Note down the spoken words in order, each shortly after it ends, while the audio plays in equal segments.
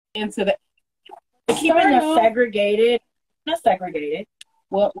into the keeping them segregated, not segregated.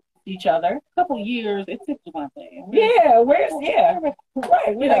 Well, each other. A couple years, it took Jevonte. Yeah, right.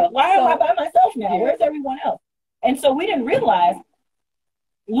 We're like, why am I by myself now? Where's everyone else? And so we didn't realize,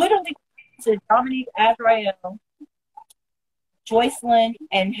 literally, to Dominique, Azrael, Joycelyn,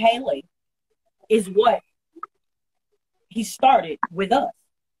 and Haley is what he started with us.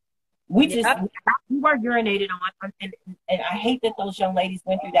 We just we were urinated on, and I hate that those young ladies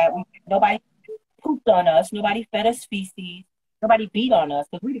went through that. Nobody pooped on us. Nobody fed us feces. Nobody beat on us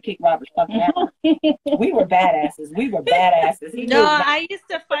because we'd have kicked Robert's fucking ass. We were badasses. I used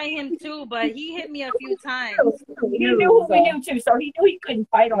to fight him too, but he hit me a few times. He knew who we knew too, so he knew he couldn't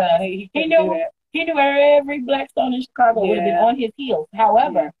fight on us. He knew every black stone in Chicago would have been on his heels.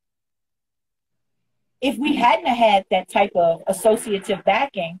 However, if we hadn't had that type of associative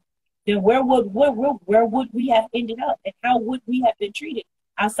backing, then where would we have ended up, and how would we have been treated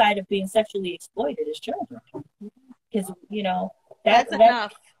outside of being sexually exploited as children? Because, you know, that's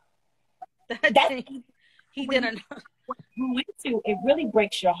enough. He did enough. It really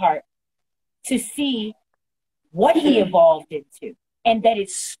breaks your heart to see what he evolved into, and that it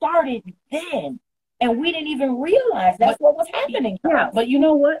started then, and we didn't even realize that's what was happening. Yeah, but you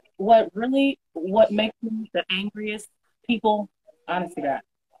know what? What makes me the angriest? People, honest to God,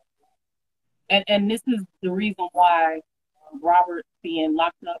 and this is the reason why Robert being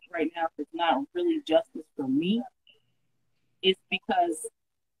locked up right now is not really justice for me. It's because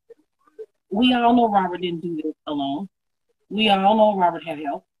we all know Robert didn't do this alone. We all know Robert had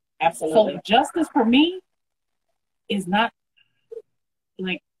help. Absolutely. So justice for me is not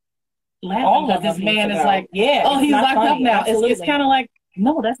like laughing because this man is like, he's locked up now. It's kind of like,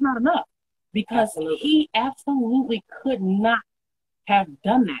 no, that's not enough. Because he absolutely could not have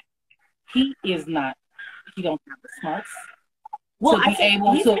done that. He don't have the smarts. Well,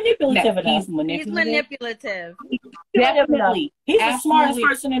 he's manipulative enough. He's manipulative. Definitely. He's the smartest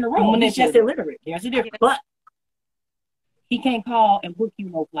person in the room. He's just illiterate. There's a difference. But he can't call and book you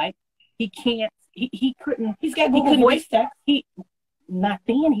no flight. He can't. He couldn't. He couldn't voice text. Not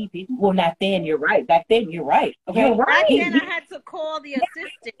then he didn't. Well, not then. You're right. Back then, you're right. Okay. You're right. Back then, I had to call the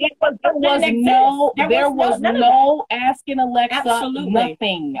assistant. There was no asking Alexa. Absolutely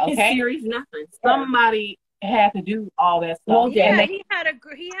nothing. Okay. Series, nothing. Somebody had to do all that stuff. Well, yeah, he had a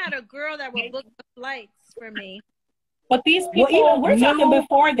girl that would book the flights for me. But these people, we're talking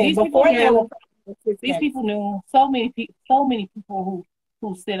before they. These people knew. So many people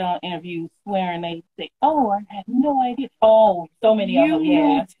who sit on interviews swearing they say, "Oh, I had no idea." Oh, so many of them.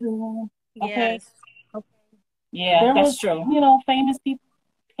 Yeah. Okay. Yes. Okay. Yeah, that's true. You know, famous people,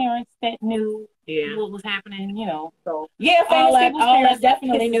 parents that knew what was happening. You know, so famous people's parents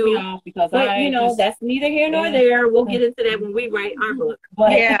definitely knew. Because that's neither here nor there. We'll get into that when we write our book.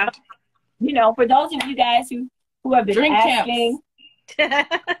 But for those of you guys who have been asking.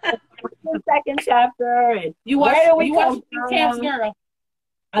 The second chapter, and you watch Drink Champs, girl.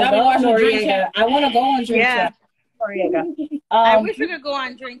 I want to go on Drink Champs. I wish we could go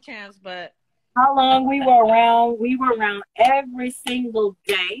on Drink Champs, but how long we were around? We were around every single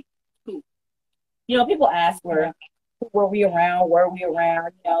day. You know, people ask were we around? Were we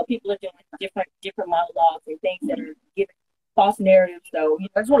around? You know, people are doing different monologues and things that are giving false narratives. So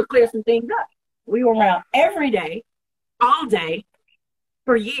I just want to clear some things up. We were around every day, all day,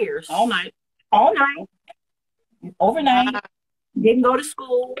 for years, all night, overnight. Didn't go to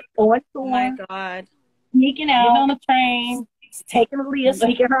school, on tour. Oh my God. Sneaking out on the train, taking Aaliyah,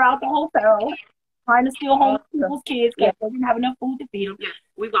 sneaking her out the hotel, trying to steal home people's kids because they didn't have enough food to feed them. Yeah.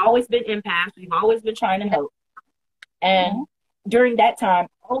 We've always been empaths. We've always been trying to help. And during that time,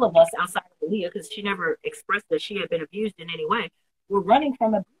 all of us outside of Aaliyah, because she never expressed that she had been abused in any way, were running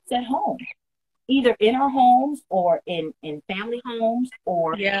from abuse at home, either in our homes or in family homes,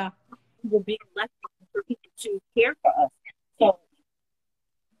 or we were being left for people to care for us. So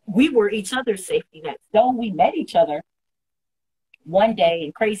we were each other's safety nets. Though we met each other one day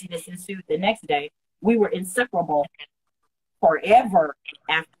and craziness ensued the next day, we were inseparable forever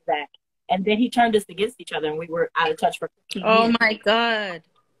after that. And then he turned us against each other, and we were out of touch for 15 years. Oh my God.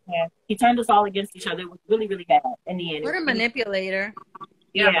 Yeah. He turned us all against each other. It was really, really bad in the end. What a manipulator.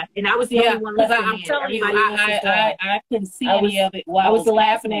 Yeah. And I was the only one left. I'm telling you, I couldn't see any of it. I was the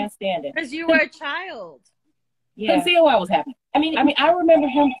last man standing. Because you were a child. Yeah. Couldn't see what was happening. I mean, I remember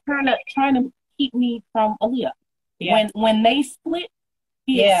him trying to keep me from Aaliyah. Yeah. When they split,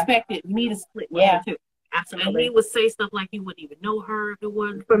 he expected me to split with her too. Absolutely. And he would say stuff like he wouldn't even know her if it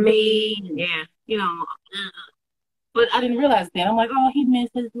wasn't for me. Yeah. You know. But I didn't realize that. I'm like, oh, he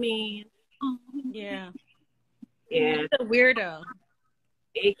misses me. Oh, yeah. Yeah. He's a weirdo.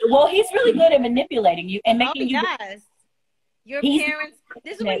 Well, he's really good at manipulating you and making you. Yes. Your parents.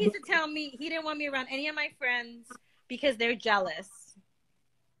 This is what he used to tell me. He didn't want me around any of my friends because they're jealous.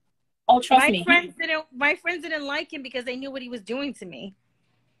 Oh, trust me. My friends didn't like him because they knew what he was doing to me.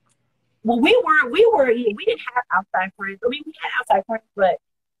 Well, we didn't have outside friends. I mean, we had outside friends, but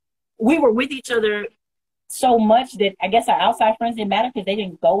we were with each other so much that I guess our outside friends didn't matter because they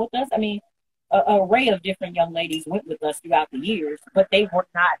didn't go with us. I mean, an array of different young ladies went with us throughout the years, but they were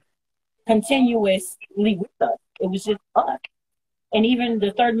not continuously with us. It was just us. And even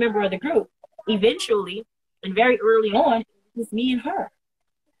the third member of the group, eventually, and very early on, it was me and her.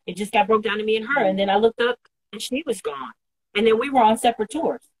 It just got broke down to me and her. And then I looked up and she was gone. And then we were on separate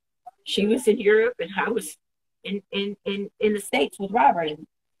tours. She was in Europe and I was in the States with Robert. And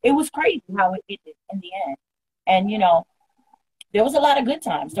it was crazy how it ended in the end. And, you know, there was a lot of good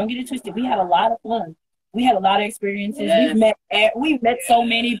times. Don't get it twisted. We had a lot of fun. We had a lot of experiences. Yes. We've met so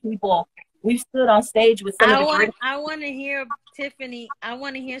many people. We've stood on stage with some of the I want to hear Tiffany. I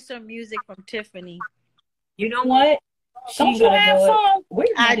want to hear some music from Tiffany. You know what? Don't you have song?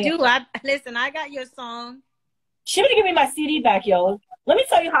 I do. Listen, I got your song. She better give me my CD back, yo. Let me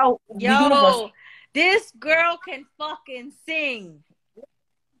tell you how. Yo, this girl can fucking sing.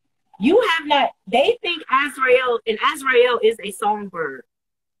 You have not. They think Azrael is a songbird,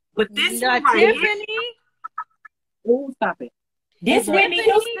 but this one right Tiffany. Oh, stop it. This Whitney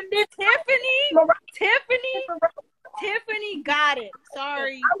Houston. Tiffany got it.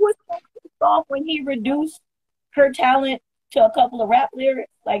 Sorry. I was off when he reduced her talent to a couple of rap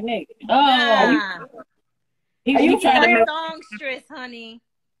lyrics. Like, nigga. Oh. You trying to make songstress, honey.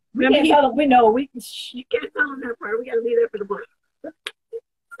 You can't tell him that part. We gotta leave that for the book.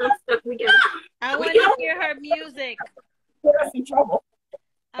 I want to hear her music. Put us in trouble.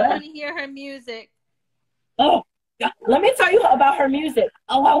 I want to hear her music. Oh, let me tell you about her music.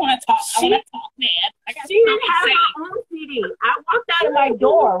 Oh, I want to talk. I want to talk, man. She has her own CD. I walked out of my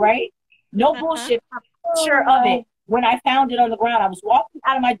door, right? No bullshit. I'm sure of it. When I found it on the ground, I was walking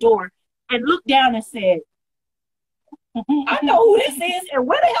out of my door and looked down and said, I know who this is and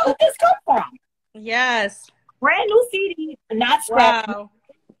where the hell did this come from? Yes. Brand new CD, not scratched. Wow.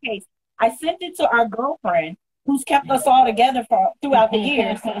 Case. I sent it to our girlfriend who's kept us all together throughout the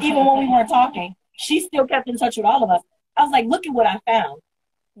years, even when we weren't talking. She still kept in touch with all of us. I was like, look at what I found.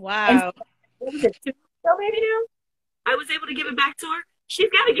 Wow. And what was it, 2 weeks ago maybe now? I was able to give it back to her.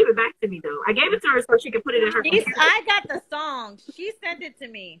 She's got to give it back to me, though. I gave it to her so she could put it in her computer. I got the song. She sent it to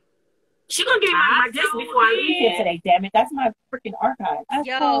me. She's going to give me my disc before I leave here today, damn it. That's my freaking archive.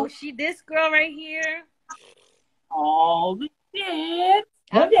 Yo, this girl right here. Oh, shit.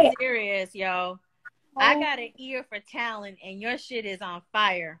 I'm serious, yo. I got an ear for talent, and your shit is on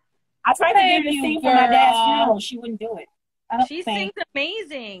fire. I tried to get her to sing for my dad's funeral. She wouldn't do it. She sings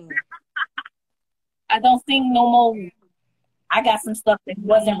amazing. I don't sing no more. I got some stuff that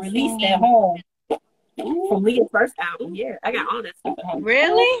wasn't released at home from Leah's first album. Yeah, I got all that stuff at home.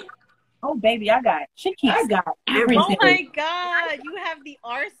 Really? Oh, baby, I got everything. Oh, my God. You have the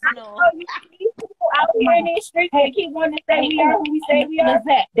arsenal. Out here in these streets, they keep wanting to say we are who we say we are.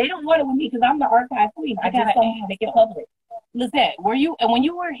 Lizzette, they don't want it with me because I'm the archive queen. I just don't make it public. Lizzette, when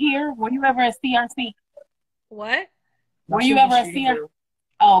you were here, were you ever at CRC? What? Were you ever at CRC?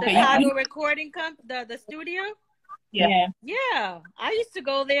 Oh, okay. The Chicago recording the studio? Yeah. Yeah. I used to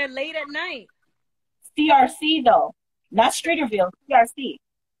go there late at night. CRC though, not Streeterville. CRC.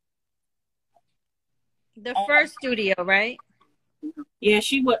 The first studio, right? Yeah,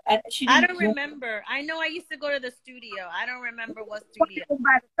 she would. I don't remember. I know I used to go to the studio. I don't remember what studio.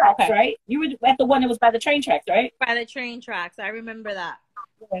 By the tracks, right? You were at the one that was by the train tracks, right? By the train tracks. I remember that.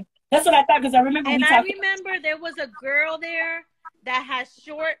 Okay. That's what I thought because I remember. And I remember there was a girl there that had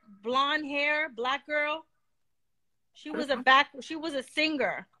short blonde hair, black girl. She was a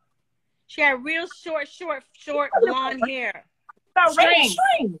singer. She had real short blonde hair. Strings.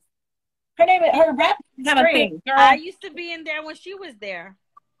 Her name, her rap String. I used to be in there when she was there.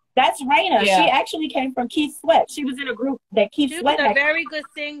 That's Raina. Yeah. She actually came from Keith Sweat. She was in a group that Keith Sweat. She was a very good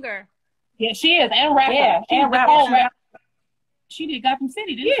singer. Yeah, she is, and rapper. Yeah, and rapper. She did Gotham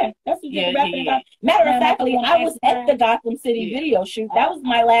City, didn't she? That's what you're rapping about. Matter of fact, I was at the Gotham City video shoot. That was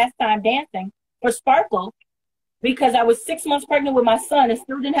my last time dancing for Sparkle because I was 6 months pregnant with my son and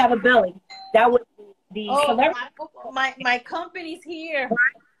still didn't have a belly. That was the celebrity. My company's here.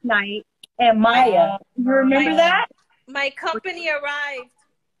 Night. And Maya. You remember that? My company arrived.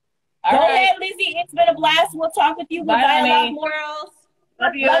 Go ahead, Lizzie. It's been a blast. We'll talk with you. Bye, girls.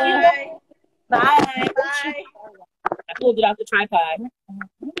 Love you. Bye. Bye. Bye. I pulled it off the tripod.